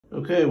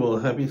Okay, well,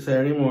 happy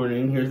Saturday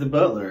morning. Here's the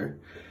Buttler.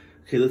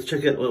 Okay, let's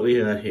check out what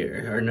we got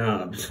here, our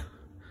knobs.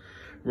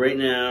 Right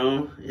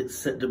now, it's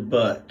set to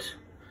butt.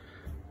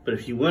 But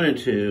if you wanted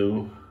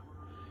to,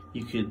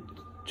 you could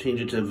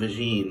change it to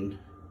vagine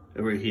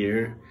over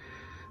here.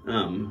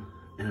 And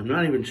I'm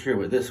not even sure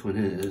what this one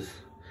is.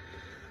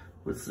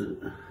 What's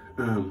the,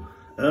 oh,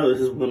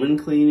 this is woman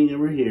cleaning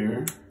over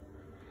here.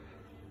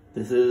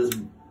 This is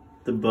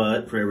the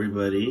butt for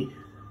everybody.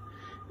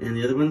 And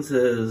the other one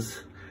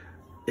says,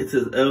 oh,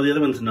 the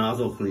other one's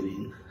nozzle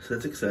cleaning. So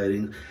that's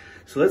exciting.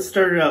 So let's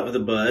start it out with the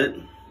butt.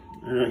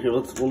 All right, here,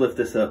 we'll lift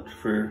this up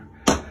for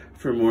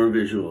more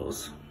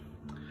visuals.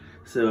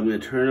 So I'm gonna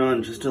turn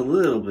on just a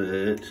little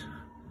bit.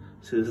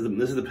 So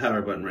this is the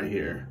power button right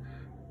here.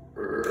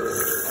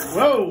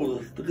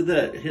 Whoa, look at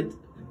that.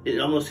 It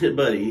almost hit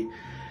Buddy.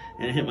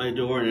 And it hit my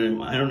door,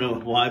 and I don't know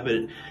why,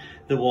 but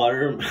the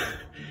water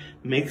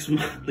leaves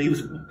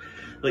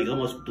like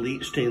almost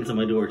bleach stains on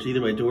my door. It's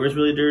either my door is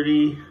really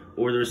dirty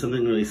or there's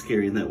something really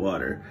scary in that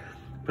water.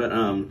 But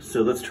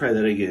so let's try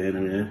that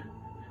again.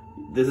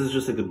 This is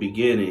just like the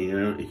beginning.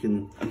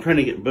 I'm trying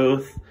to get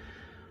both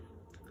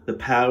the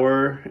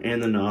power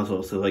and the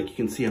nozzle. So like you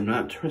can see, I'm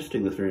not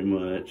twisting this very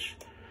much,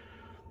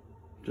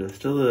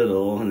 just a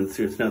little, and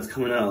now it's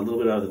coming out a little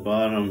bit out of the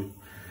bottom.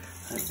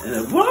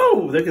 And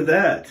whoa! Look at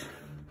that.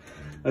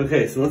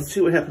 Okay, so let's see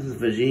what happens with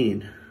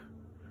vagine.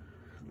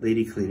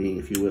 Lady cleaning,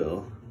 if you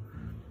will.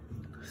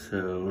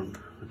 So,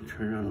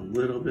 turn on a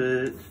little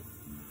bit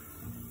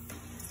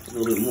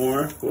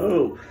more.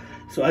 Whoa!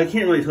 So I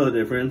can't really tell the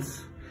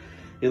difference.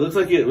 It looks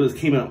like it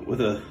came out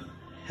with a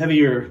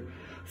heavier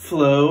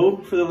flow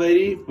for the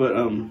lady, but I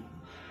don't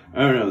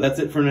know. That's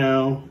it for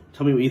now.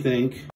 Tell me what you think.